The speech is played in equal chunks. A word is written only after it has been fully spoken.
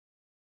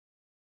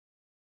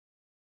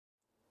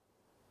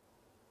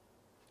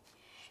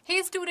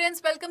Hey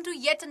students, welcome to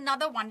yet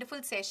another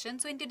wonderful session.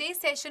 So in today's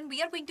session,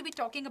 we are going to be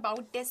talking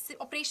about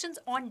operations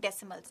on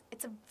decimals.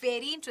 It's a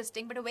very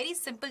interesting but a very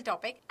simple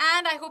topic.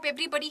 And I hope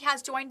everybody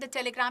has joined the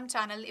Telegram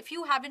channel. If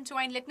you haven't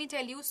joined, let me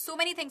tell you, so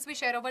many things we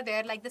share over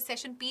there like the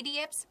session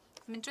PDFs,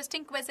 some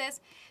interesting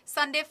quizzes,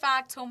 Sunday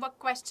facts, homework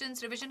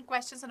questions, revision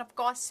questions, and of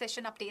course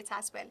session updates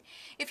as well.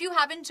 If you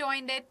haven't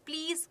joined it,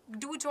 please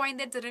do join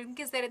it. The link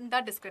is there in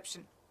the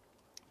description.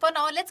 For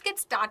now, let's get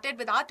started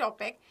with our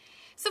topic.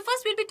 So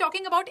first we'll be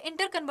talking about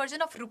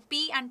interconversion of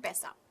rupee and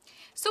paisa.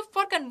 So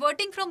for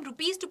converting from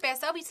rupees to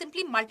paisa, we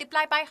simply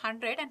multiply by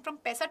 100, and from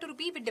paisa to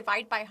rupee, we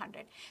divide by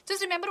 100.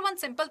 Just remember one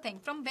simple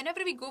thing. From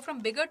whenever we go from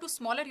bigger to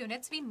smaller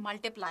units, we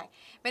multiply.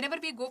 Whenever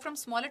we go from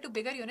smaller to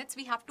bigger units,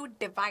 we have to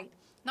divide.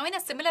 Now in a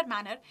similar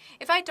manner,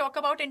 if I talk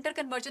about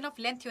interconversion of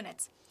length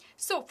units.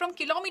 So from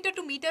kilometer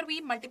to meter, we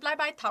multiply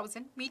by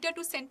 1000. Meter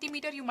to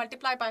centimeter, you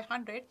multiply by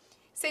 100.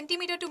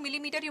 Centimeter to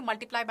millimeter, you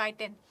multiply by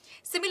 10.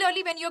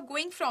 Similarly, when you're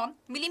going from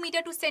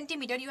millimeter to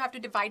centimeter, you have to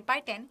divide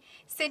by 10.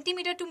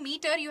 Centimeter to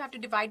meter, you have to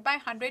divide by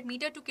 100.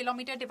 Meter to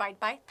kilometer,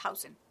 divide by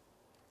 1000.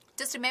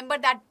 Just remember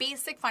that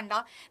basic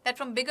funda that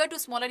from bigger to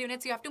smaller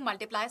units, you have to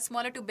multiply.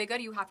 Smaller to bigger,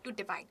 you have to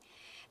divide.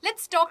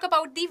 Let's talk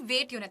about the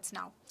weight units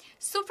now.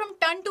 So from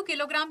ton to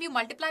kilogram, we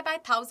multiply by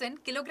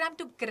 1000. Kilogram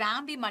to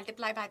gram, we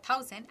multiply by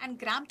 1000. And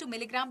gram to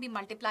milligram, we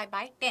multiply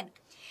by 10.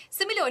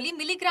 Similarly,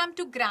 milligram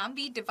to gram,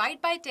 we divide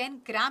by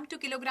 10. Gram to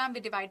kilogram, we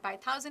divide by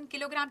 1000.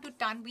 Kilogram to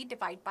ton, we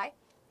divide by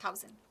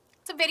 1000.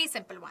 It's a very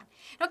simple one.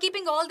 Now,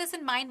 keeping all this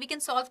in mind, we can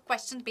solve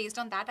questions based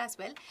on that as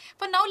well.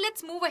 For now,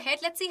 let's move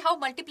ahead. Let's see how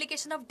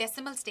multiplication of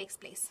decimals takes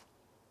place.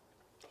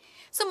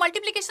 So,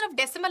 multiplication of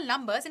decimal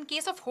numbers in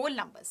case of whole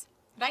numbers,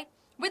 right?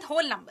 With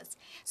whole numbers.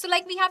 So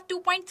like we have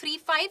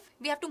 2.35,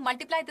 we have to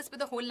multiply this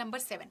with the whole number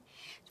 7.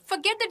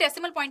 Forget the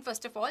decimal point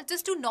first of all,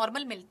 just do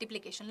normal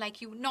multiplication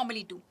like you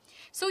normally do.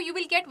 So you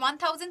will get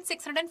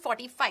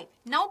 1645.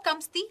 Now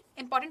comes the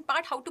important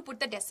part, how to put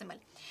the decimal.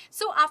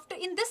 So after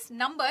in this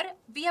number,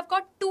 we have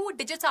got 2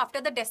 digits after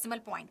the decimal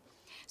point.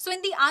 So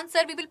in the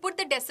answer, we will put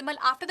the decimal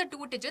after the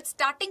 2 digits,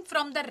 starting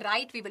from the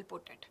right we will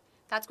put it.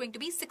 That's going to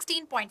be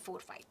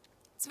 16.45.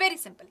 It's very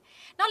simple.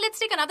 Now let's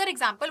take another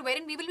example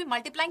wherein we will be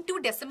multiplying 2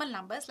 decimal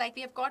numbers like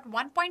we have got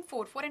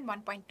 1.44 and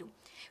 1.2.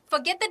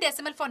 Forget the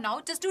decimal for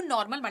now, just do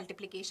normal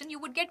multiplication. You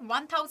would get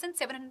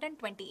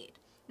 1728.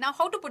 Now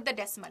how to put the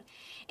decimal?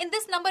 In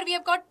this number we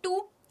have got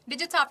 2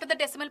 digits after the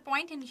decimal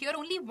point, and here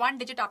only 1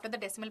 digit after the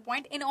decimal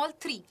point, in all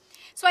 3.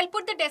 So I'll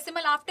put the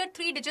decimal after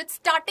 3 digits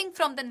starting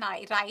from the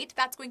right.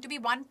 That's going to be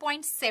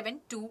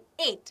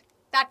 1.728.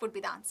 That would be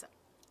the answer.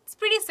 It's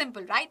pretty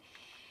simple, right?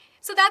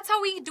 So that's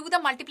how we do the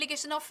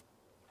multiplication of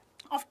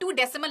 2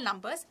 decimal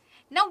numbers.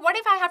 Now what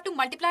if I have to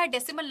multiply a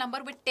decimal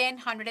number with 10,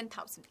 100 and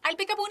 1000? I'll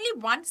pick up only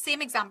one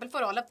same example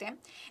for all of them.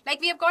 Like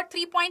we have got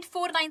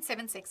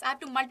 3.4976. I have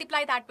to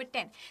multiply that with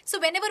 10. So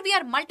whenever we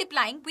are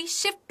multiplying, we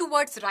shift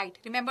towards right.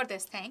 Remember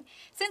this thing.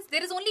 Since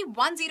there is only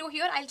 1 0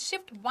 here, I'll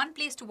shift one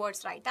place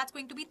towards right. That's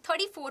going to be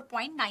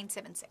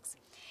 34.976.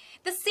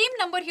 The same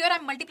number here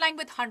I'm multiplying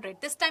with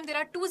 100. This time there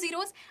are 2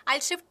 zeros.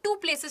 I'll shift 2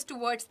 places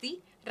towards the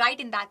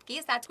right in that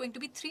case. That's going to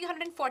be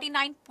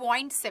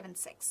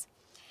 349.76.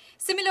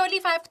 Similarly,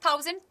 if I have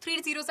 1000,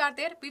 3 zeros are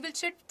there. We will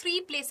shift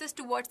 3 places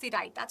towards the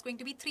right. That's going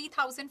to be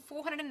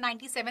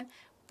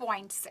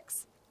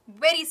 3497.6.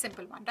 Very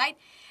simple one, right?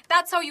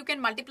 That's how you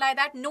can multiply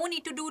that. No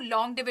need to do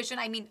long division.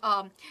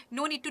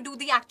 No need to do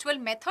the actual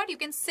method. You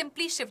can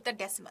simply shift the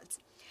decimals.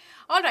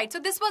 Alright, so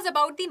this was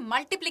about the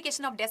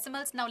multiplication of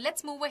decimals. Now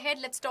let's move ahead.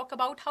 Let's talk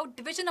about how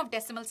division of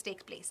decimals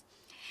take place.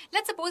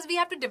 Let's suppose we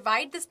have to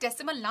divide this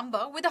decimal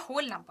number with a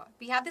whole number.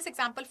 We have this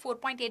example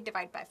 4.8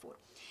 divided by 4.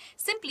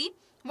 Simply,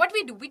 what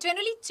we do, we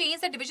generally change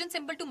the division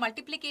symbol to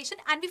multiplication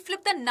and we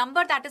flip the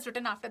number that is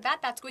written after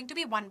that. That's going to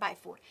be 1 by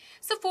 4.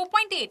 So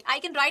 4.8, I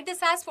can write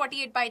this as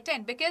 48 by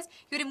 10 because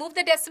you remove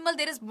the decimal,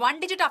 there is 1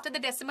 digit after the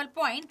decimal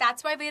point.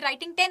 That's why we're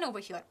writing 10 over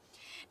here.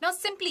 Now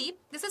simply,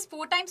 this is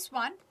 4 times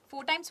 1,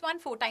 4 times 1,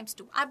 4 times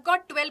 2. I've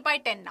got 12 by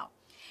 10 now.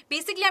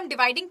 Basically, I'm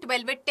dividing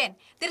 12 with 10.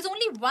 There is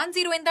only 1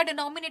 0 in the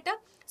denominator.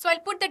 So I'll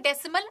put the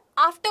decimal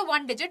after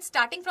 1 digit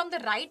starting from the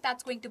right.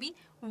 That's going to be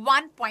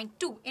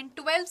 1.2. In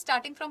 12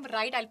 starting from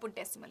right, I'll put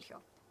decimal here.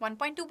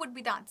 1.2 would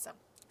be the answer.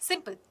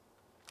 Simple.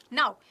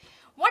 Now,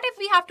 what if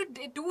we have to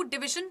do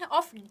division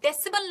of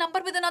decimal number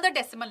with another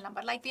decimal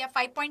number? Like we have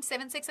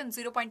 5.76 and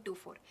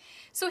 0.24.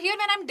 So here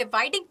when I'm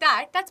dividing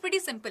that, that's pretty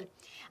simple.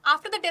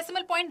 After the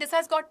decimal point, this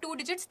has got 2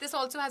 digits. This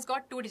also has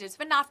got 2 digits.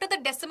 When after the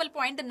decimal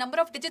point, the number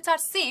of digits are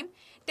same,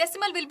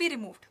 decimal will be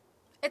removed.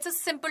 It's a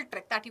simple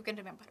trick that you can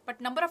remember. But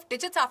number of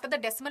digits after the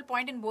decimal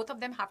point in both of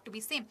them have to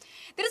be same.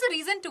 There is a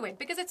reason to it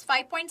because it's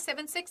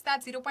 5.76,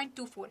 that's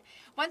 0.24.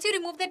 Once you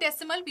remove the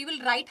decimal, we will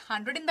write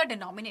 100 in the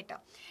denominator.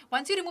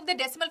 Once you remove the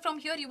decimal from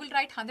here, you will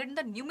write 100 in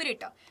the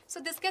numerator. So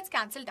this gets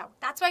cancelled out.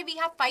 That's why we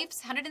have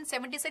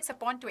 576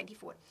 upon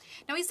 24.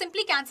 Now we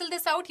simply cancel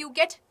this out, you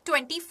get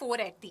 24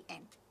 at the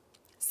end.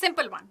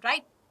 Simple one,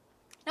 right?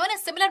 Now in a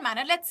similar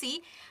manner, let's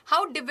see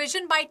how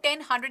division by 10,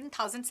 100 and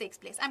 1000 takes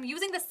place. I'm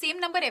using the same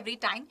number every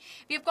time.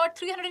 We've got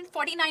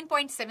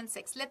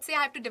 349.76. Let's say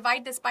I have to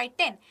divide this by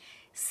 10.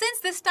 Since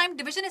this time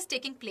division is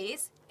taking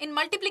place, in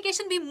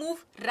multiplication we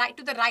move right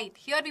to the right.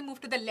 Here we move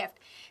to the left.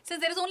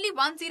 Since there is only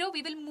 1 0,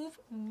 we will move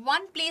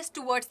one place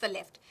towards the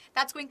left.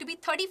 That's going to be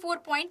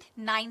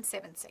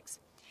 34.976.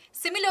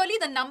 Similarly,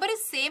 the number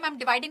is same. I'm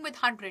dividing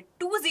with 100.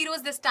 2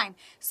 zeros this time.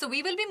 So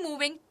we will be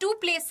moving 2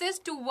 places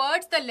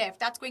towards the left.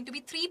 That's going to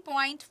be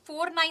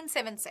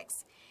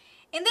 3.4976.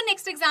 In the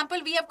next example,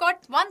 we have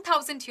got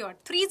 1000 here.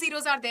 3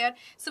 zeros are there.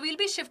 So we'll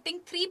be shifting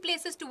 3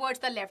 places towards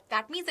the left.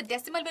 That means the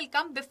decimal will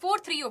come before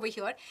 3 over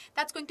here.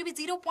 That's going to be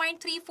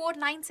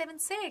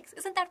 0.34976.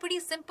 Isn't that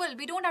pretty simple?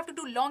 We don't have to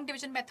do long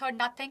division method,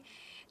 nothing.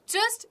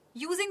 Just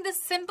using this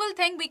simple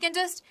thing, we can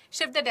just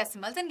shift the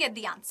decimals and get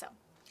the answer.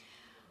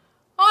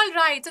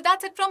 Alright, so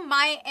that's it from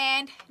my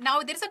end.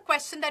 Now there is a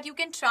question that you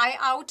can try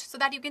out so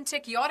that you can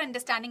check your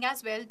understanding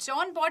as well.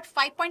 John bought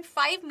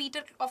 5.5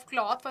 meter of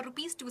cloth for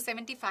rupees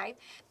 275.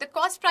 The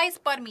cost price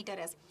per meter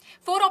is.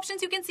 4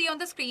 options you can see on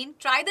the screen.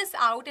 Try this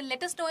out and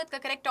let us know the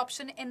correct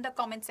option in the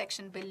comment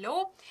section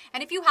below.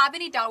 And if you have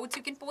any doubts,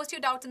 you can post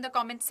your doubts in the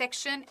comment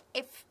section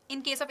if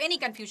in case of any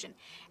confusion.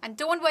 And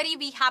don't worry,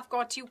 we have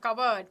got you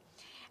covered.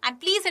 And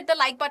please hit the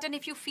like button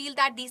if you feel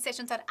that these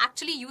sessions are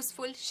actually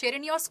useful. Share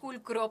in your school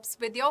groups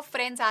with your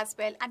friends as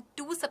well. And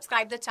do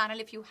subscribe the channel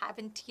if you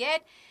haven't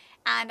yet.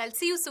 And I'll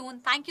see you soon.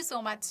 Thank you so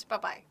much.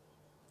 Bye-bye.